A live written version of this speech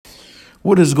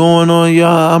What is going on,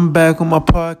 y'all? I'm back on my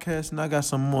podcast, and I got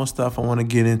some more stuff I want to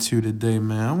get into today,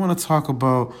 man. I want to talk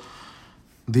about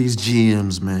these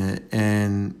GMs, man,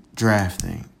 and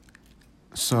drafting.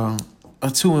 So, a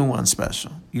 2-in-1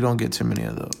 special. You don't get too many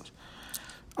of those.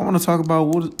 I want to talk about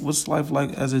what's life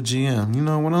like as a GM. You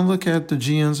know, when I look at the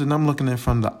GMs, and I'm looking at it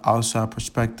from the outside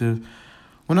perspective,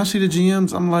 when I see the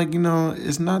GMs, I'm like,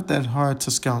 it's not that hard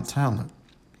to scout talent.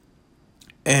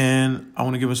 And I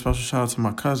want to give a special shout out to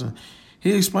my cousin.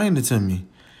 He explained it to me.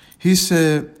 He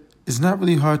said, it's not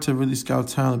really hard to really scout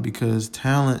talent because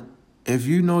talent, if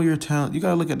you know your talent, you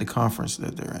got to look at the conference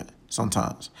that they're in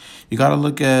sometimes. You got to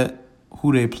look at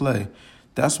who they play.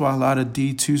 That's why a lot of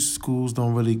D2 schools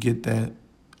don't really get that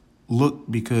look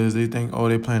because they think,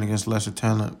 they're playing against lesser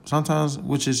talent. Sometimes,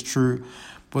 which is true.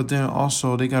 But then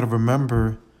also they got to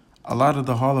remember a lot of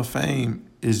the Hall of Fame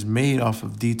is made off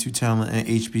of D2 talent and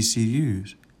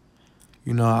HBCUs.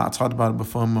 I talked about it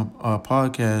before in my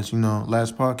podcast,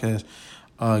 last podcast,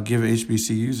 give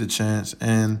HBCUs a chance.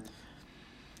 And,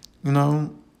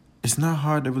 it's not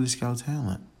hard to really scout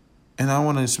talent. And I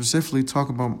want to specifically talk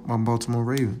about my Baltimore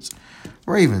Ravens.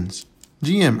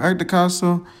 GM, Eric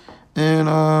DeCosta and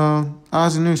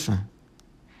Ozzie Newsome.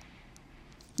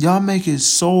 Y'all make it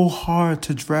so hard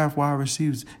to draft wide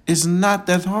receivers. It's not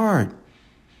that hard.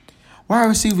 Wide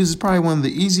receivers is probably one of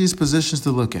the easiest positions to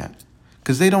look at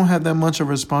because they don't have that much of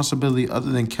a responsibility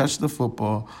other than catch the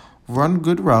football, run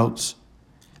good routes,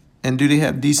 and do they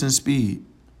have decent speed?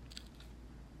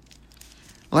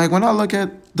 Like when I look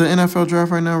at the NFL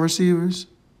draft right now, receivers,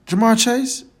 Ja'Marr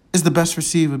Chase is the best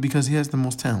receiver because he has the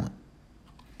most talent.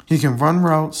 He can run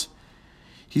routes.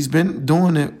 He's been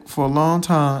doing it for a long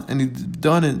time, and he's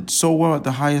done it so well at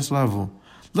the highest level.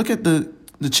 Look at the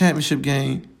championship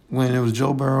game when it was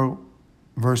Joe Burrow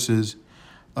versus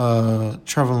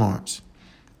Trevor Lawrence.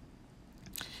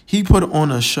 He put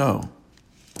on a show.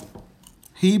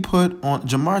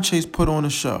 Ja'Marr Chase put on a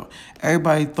show.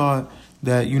 Everybody thought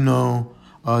that,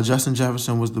 Justin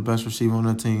Jefferson was the best receiver on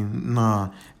the team.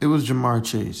 Nah, it was Ja'Marr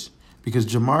Chase because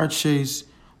Ja'Marr Chase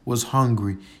was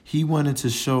hungry. He wanted to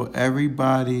show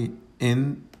everybody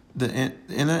in the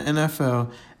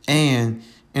NFL and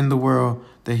in the world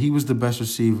that he was the best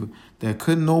receiver, that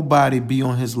couldn't nobody be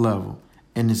on his level.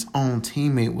 And his own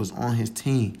teammate was on his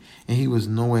team, and he was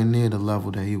nowhere near the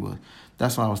level that he was.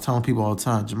 That's why I was telling people all the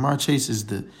time, Ja'Marr Chase is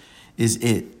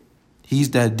it.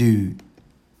 He's that dude.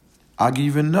 I'll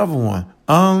give you another one.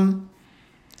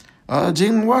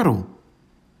 Jalen Waddle.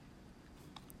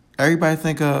 Everybody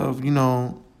think of, the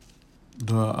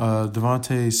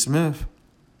Devontae Smith.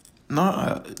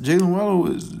 No, Jalen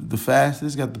Waddle is the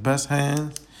fastest, got the best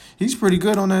hands. He's pretty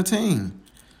good on that team.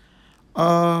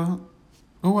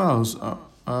 Who else?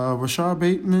 Rashard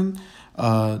Bateman,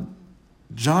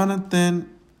 Jonathan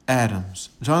Adams.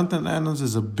 Jonathan Adams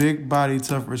is a big body,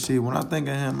 tough receiver. When I think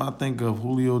of him, I think of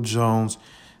Julio Jones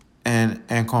and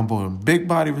Anquan Boldin. Big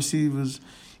body receivers,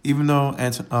 even though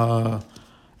Anquan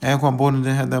Boldin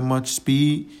didn't have that much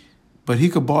speed, but he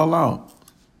could ball out.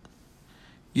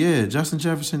 Yeah, Justin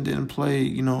Jefferson didn't play,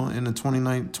 in the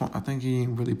 2019. I think he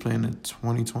didn't really play in the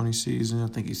 2020 season. I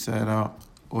think he sat out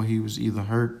or he was either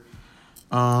hurt.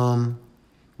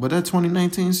 But that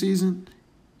 2019 season,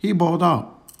 he balled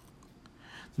out.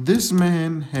 This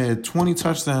man had 20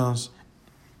 touchdowns,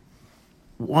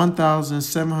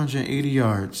 1,780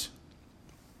 yards.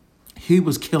 He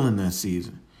was killing that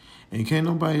season. And can't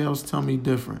nobody else tell me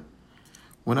different.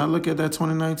 When I look at that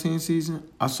 2019 season,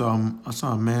 I saw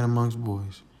a man amongst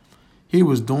boys. He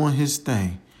was doing his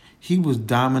thing. He was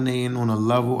dominating on a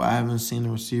level I haven't seen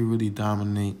a receiver really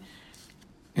dominate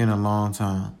in a long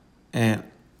time. And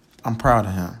I'm proud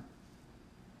of him.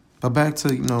 But back to,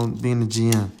 being a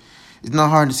GM. It's not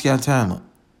hard to scout talent.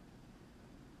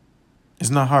 It's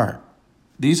not hard.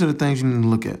 These are the things you need to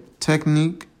look at.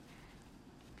 Technique,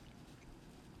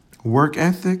 work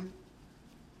ethic,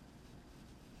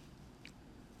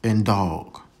 and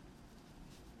dog.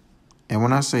 And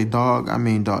when I say dog, I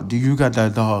mean dog. Do you got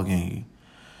that dog in you?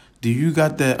 Do you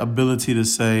got that ability to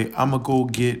say, I'm going to go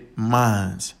get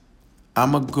mines?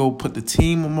 I'm going to go put the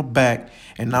team on my back,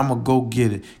 and I'm going to go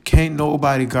get it. Can't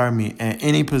nobody guard me at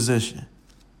any position.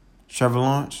 Trevor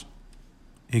Lawrence,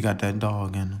 he got that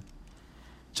dog in him.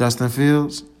 Justin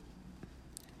Fields,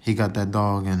 he got that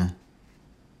dog in him.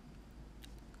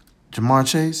 Ja'Marr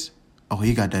Chase,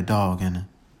 he got that dog in him.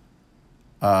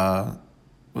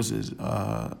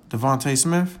 Devontae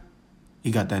Smith,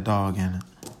 he got that dog in him.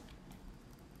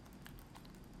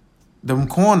 Them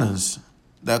corners,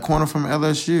 that corner from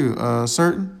LSU,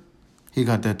 Certain, he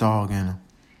got that dog in him.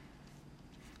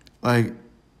 Like,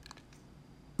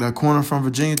 That corner from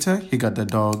Virginia Tech, he got that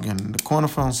dog in him. The corner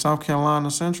from South Carolina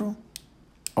Central,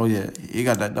 oh yeah, he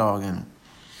got that dog in him.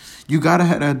 You gotta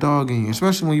have that dog in you,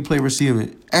 especially when you play receiver.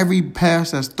 Every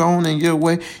pass that's thrown in your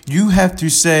way, you have to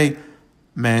say,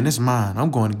 man, it's mine.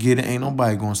 I'm going to get it. Ain't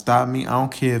nobody going to stop me. I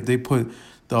don't care if they put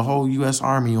the whole U.S.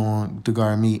 Army on to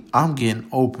guard me. I'm getting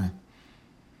open.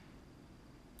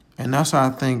 And that's how I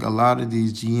think a lot of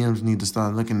these GMs need to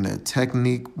start looking at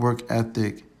technique, work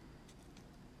ethic,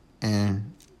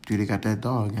 and do they got that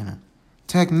dog in it?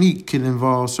 Technique can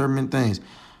involve certain things.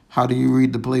 How do you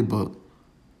read the playbook?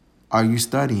 Are you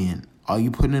studying? Are you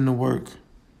putting in the work?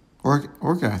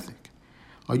 Work ethic.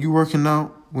 Are you working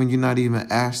out when you're not even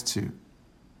asked to?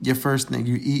 Your first thing,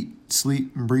 you eat,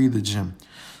 sleep, and breathe the gym.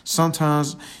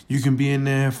 Sometimes you can be in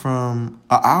there from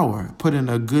an hour, put in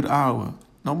a good hour.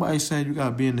 Nobody's saying you got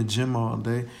to be in the gym all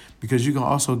day because you can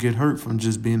also get hurt from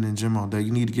just being in the gym all day.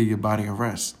 You need to give your body a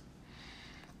rest.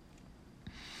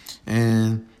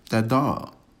 And that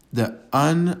dog,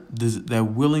 that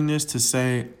willingness to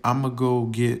say, I'm going to go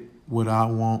get what I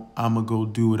want. I'm going to go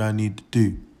do what I need to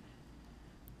do.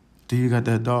 Do you got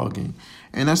that dog in?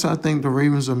 And that's how I think the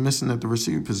Ravens are missing at the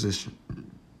receiver position.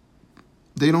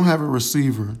 They don't have a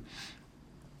receiver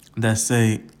that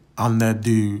say, I'm that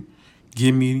dude.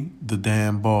 Give me the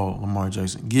damn ball, Lamar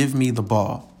Jackson. Give me the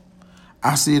ball.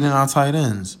 I see it in our tight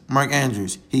ends. Mark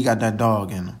Andrews, he got that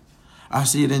dog in him. I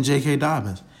see it in J.K.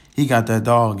 Dobbins. He got that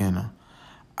dog in him.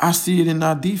 I see it in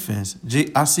our defense.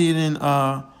 I see it in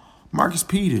Marcus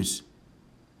Peters.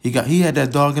 He had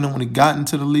that dog in him when he got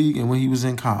into the league and when he was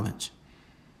in college.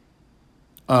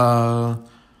 Of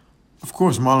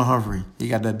course, Marlon Humphrey, he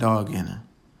got that dog in him.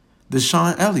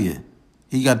 Deshaun Elliott,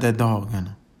 he got that dog in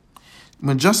him.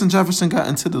 When Justin Jefferson got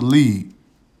into the league,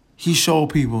 he showed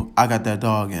people, I got that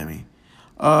dog in me.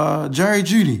 Jerry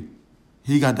Jeudy,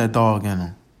 he got that dog in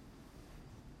him.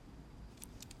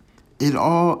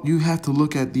 You have to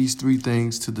look at these three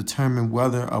things to determine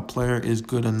whether a player is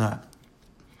good or not.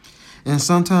 And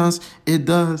sometimes it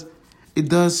does.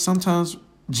 Sometimes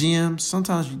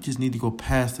sometimes you just need to go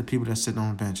past the people that sit on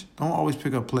the bench. Don't always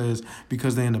pick up players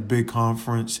because they're in a big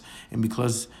conference and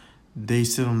because they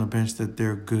sit on the bench that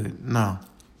they're good. No.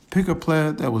 Pick a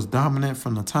player that was dominant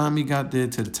from the time he got there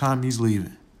to the time he's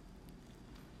leaving.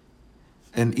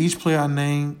 And each player I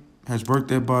named has worked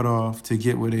their butt off to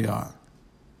get where they are.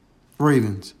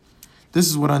 Ravens, this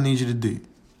is what I need you to do.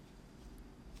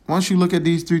 Once you look at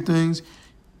these three things,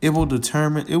 it will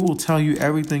tell you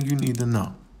everything you need to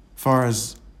know as far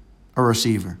as a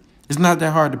receiver. It's not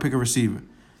that hard to pick a receiver.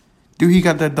 Do he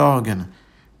got that dog in him?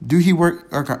 Do he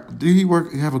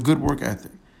have a good work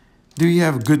ethic? Do he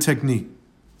have a good technique?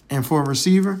 And for a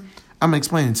receiver, I'm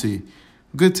explaining to you.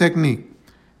 Good technique.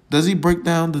 Does he break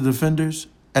down the defenders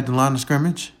at the line of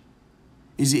scrimmage?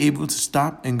 Is he able to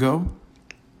stop and go?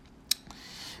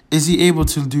 Is he able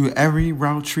to do every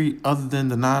route tree other than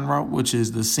the non-route, which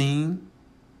is the seam?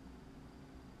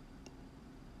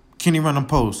 Can he run a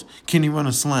post? Can he run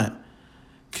a slant?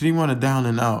 Can he run a down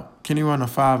and out? Can he run a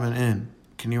 5 and in?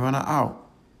 Can he run an out?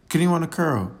 Can he run a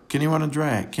curl? Can he run a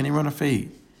drag? Can he run a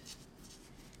fade?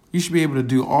 You should be able to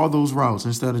do all those routes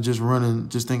instead of just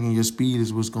thinking your speed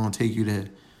is what's going to take you there.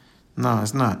 No,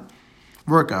 it's not.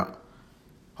 Workout.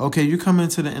 Okay, you come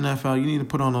into the NFL, you need to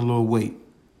put on a little weight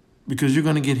because you're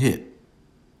going to get hit.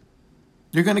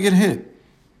 You're going to get hit.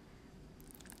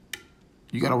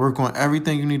 You got to work on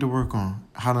everything you need to work on.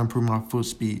 How to improve my foot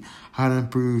speed. How to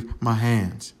improve my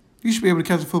hands. You should be able to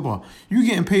catch a football. You're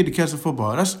getting paid to catch a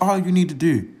football. That's all you need to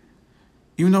do.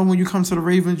 Even though when you come to the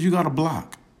Ravens, you got to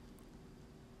block.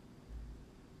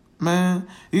 Man,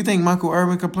 you think Michael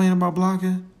Irvin complained about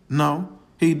blocking? No.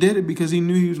 He did it because he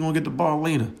knew he was going to get the ball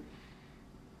later.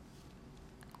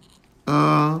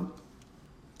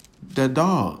 That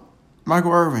dog.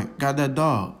 Michael Irvin got that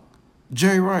dog.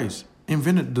 Jerry Rice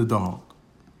invented the dog.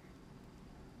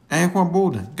 Anquan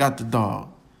Bolden got the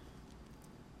dog.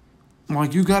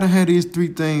 Like, you got to have these three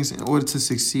things in order to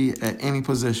succeed at any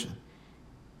position.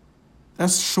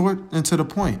 That's short and to the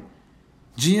point.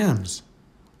 GMs,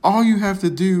 all you have to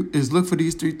do is look for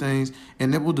these three things,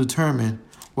 and it will determine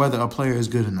whether a player is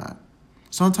good or not.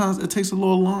 Sometimes it takes a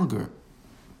little longer.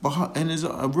 And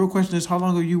a real question is, how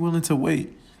long are you willing to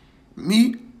wait?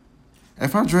 Me,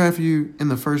 if I draft you in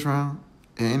the first round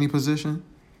at any position,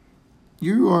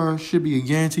 you should be a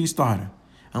guaranteed starter.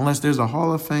 Unless there's a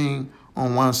Hall of Fame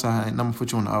on one side and I'm going to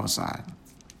put you on the other side.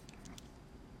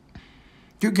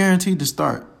 You're guaranteed to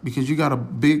start because you got a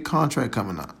big contract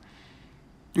coming up.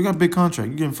 You got a big contract.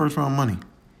 You're getting first round money.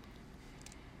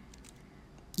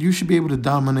 You should be able to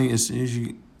dominate as soon as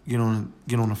you get on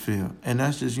the field. And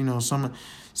that's just, some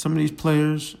of these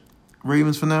players,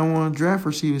 Ravens from now on, draft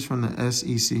receivers from the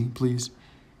SEC, please.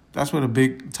 That's where the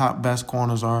big, top, best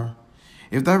corners are.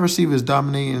 If that receiver is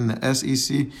dominating in the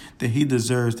SEC, then he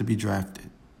deserves to be drafted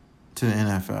to the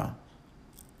NFL.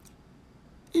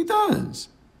 He does.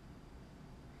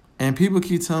 And people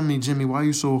keep telling me, Jimmy, why are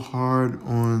you so hard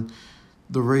on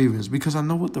the Ravens? Because I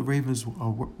know what the Ravens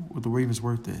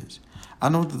worth is. I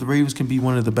know that the Ravens can be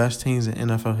one of the best teams in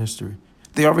NFL history.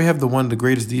 They already have one of the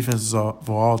greatest defenses of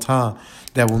all time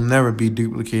that will never be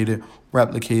duplicated,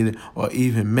 replicated, or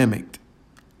even mimicked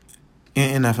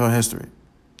in NFL history.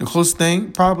 The closest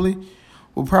thing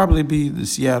will probably be the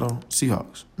Seattle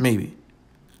Seahawks, maybe.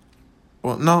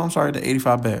 Well, no, I'm sorry, the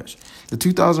 85 Bears. The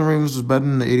 2000 Ravens was better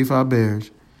than the 85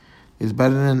 Bears. It's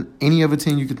better than any other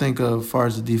team you could think of as far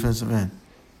as the defensive end.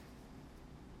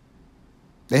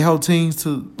 They held teams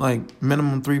to,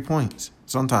 minimum 3 points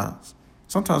sometimes.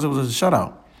 Sometimes it was a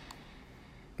shutout.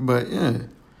 But, yeah.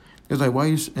 It's like, why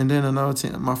you... And then another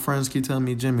team, my friends keep telling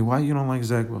me, Jimmy, why you don't like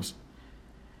Zach Wilson?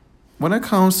 When it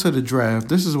comes to the draft,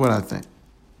 this is what I think.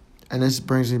 And this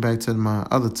brings me back to my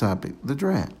other topic, the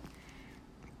draft.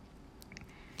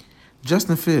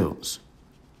 Justin Fields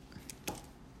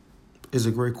is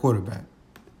a great quarterback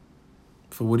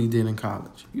for what he did in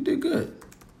college. He did good.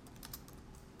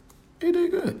 He did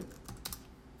good.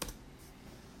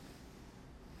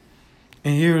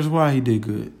 And here's why he did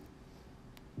good.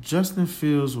 Justin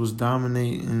Fields was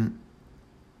dominating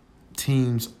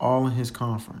teams all in his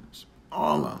conference.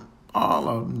 All of them. All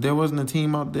of them. There wasn't a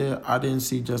team out there I didn't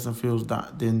see Justin Fields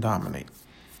didn't dominate.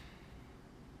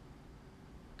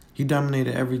 He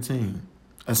dominated every team,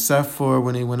 except for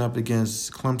when he went up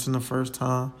against Clemson the first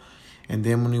time, and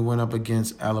then when he went up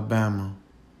against Alabama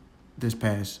this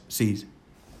past season.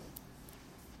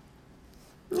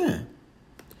 Yeah.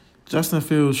 Justin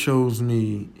Fields shows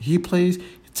me, he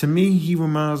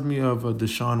reminds me of a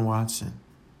Deshaun Watson.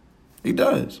 He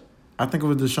does. I think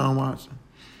of a Deshaun Watson.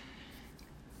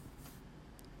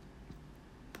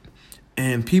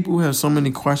 And people have so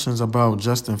many questions about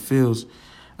Justin Fields.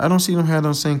 I don't see them have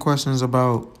those same questions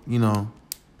about,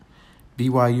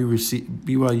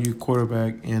 BYU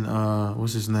quarterback and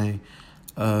what's his name?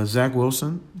 Zach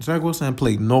Wilson. Zach Wilson had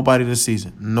played nobody this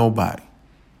season. Nobody.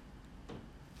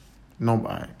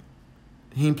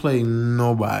 He ain't played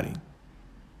nobody.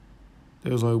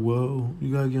 They was like, well,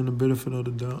 you gotta give him the benefit of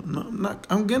the doubt. No,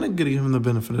 I'm gonna give him the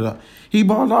benefit of the doubt. He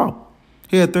balled out.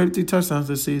 He had 33 touchdowns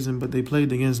this season, but they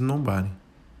played against nobody.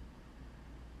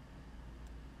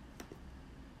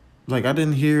 Let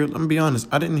me be honest,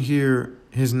 I didn't hear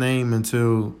his name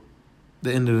until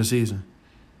the end of the season.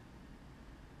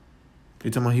 They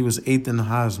talking about he was 8th in the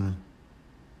Heisman.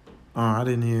 I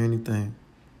didn't hear anything.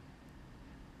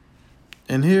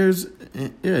 And he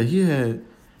had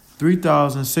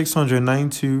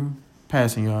 3,692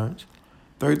 passing yards,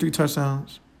 33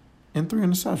 touchdowns, and 3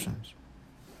 interceptions.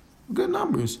 Good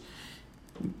numbers.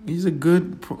 He's a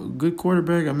good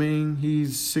quarterback. I mean,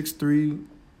 he's 6'3",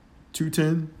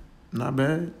 210. Not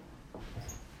bad.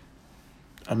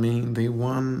 I mean, they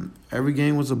won. Every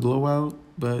game was a blowout,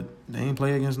 but they ain't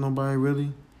play against nobody,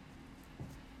 really.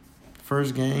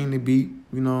 First game, they beat,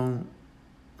 and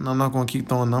I'm not going to keep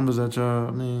throwing numbers at y'all.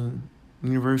 I mean,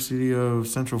 University of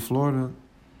Central Florida,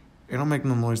 it don't make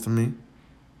no noise to me.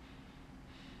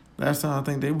 Last time I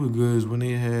think they were good is when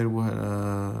they had,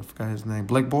 I forgot his name,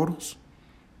 Blake Bortles.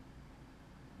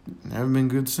 Never been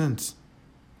good since.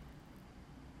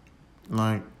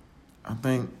 I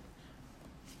think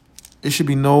it should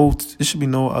be no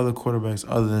other quarterbacks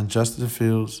other than Justin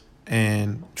Fields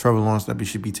and Trevor Lawrence that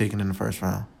should be taken in the first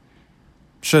round.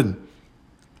 Shouldn't.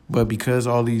 But because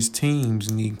all these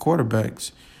teams need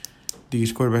quarterbacks,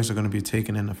 these quarterbacks are going to be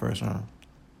taken in the first round.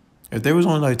 If there was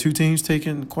only 2 teams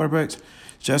taking quarterbacks,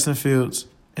 Justin Fields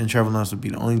and Trevor Lawrence would be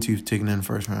the only 2 taken in the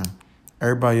first round.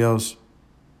 Everybody else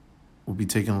will be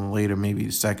taken later, maybe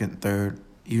the 2nd, 3rd,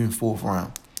 even 4th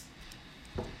round.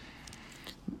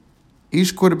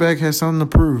 Each quarterback has something to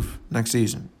prove next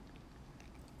season.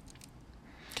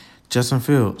 Justin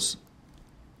Fields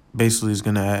basically is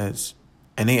going to ask,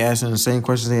 and they asked him the same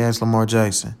questions they asked Lamar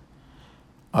Jackson.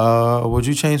 Would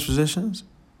you change positions?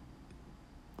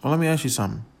 Well, let me ask you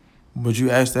something. Would you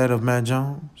ask that of Matt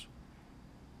Jones?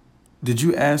 Did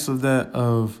you ask that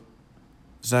of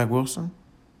Zach Wilson?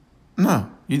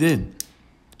 No, you didn't.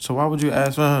 So why would you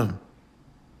ask for him?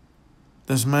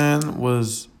 This man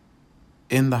was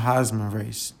in the Heisman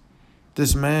race.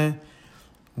 This man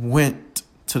went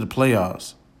to the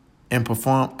playoffs and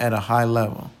performed at a high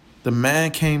level. The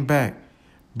man came back,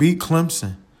 beat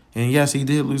Clemson, and yes, he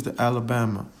did lose to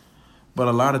Alabama, but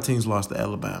a lot of teams lost to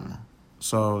Alabama,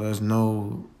 so there's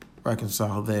no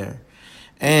reconcile there.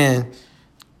 And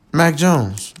Mac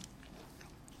Jones,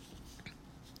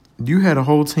 you had a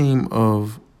whole team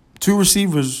of two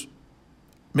receivers.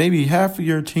 Maybe half of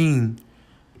your team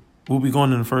will be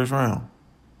going in the first round.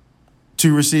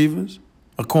 Two receivers,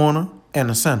 a corner,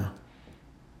 and a center.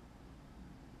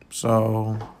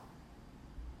 So,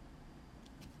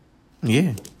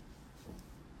 yeah.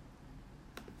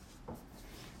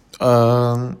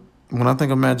 When I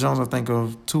think of Matt Jones, I think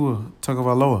of Tua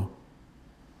Tagovailoa,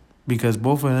 because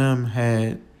both of them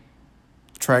had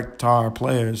track-star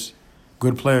players,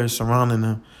 good players surrounding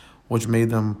them, which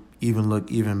made them even look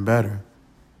even better.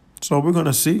 So we're going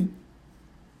to see.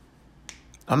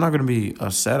 I'm not going to be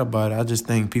upset about it. I just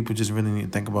think people just really need to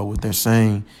think about what they're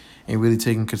saying and really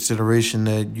take in consideration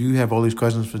that you have all these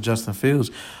questions for Justin Fields.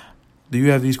 Do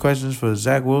you have these questions for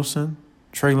Zach Wilson,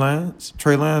 Trey Lance?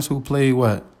 Trey Lance, who played,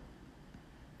 what,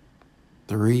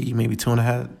 3, maybe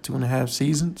 2.5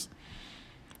 seasons?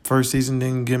 First season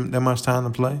didn't give him that much time to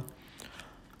play.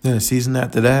 Then the season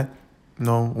after that,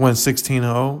 went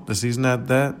 16-0. The season after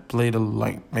that, played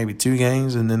like maybe 2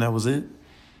 games, and then that was it.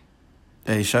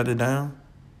 They shut it down.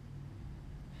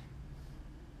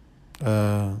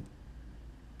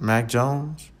 Mac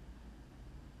Jones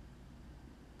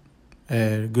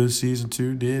had a good season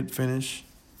too. Did finish.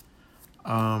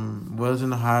 Was in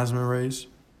the Heisman race.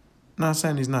 I'm not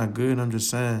saying he's not good. I'm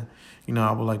just saying,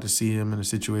 I would like to see him in a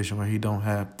situation where he don't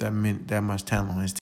have that much talent on his team.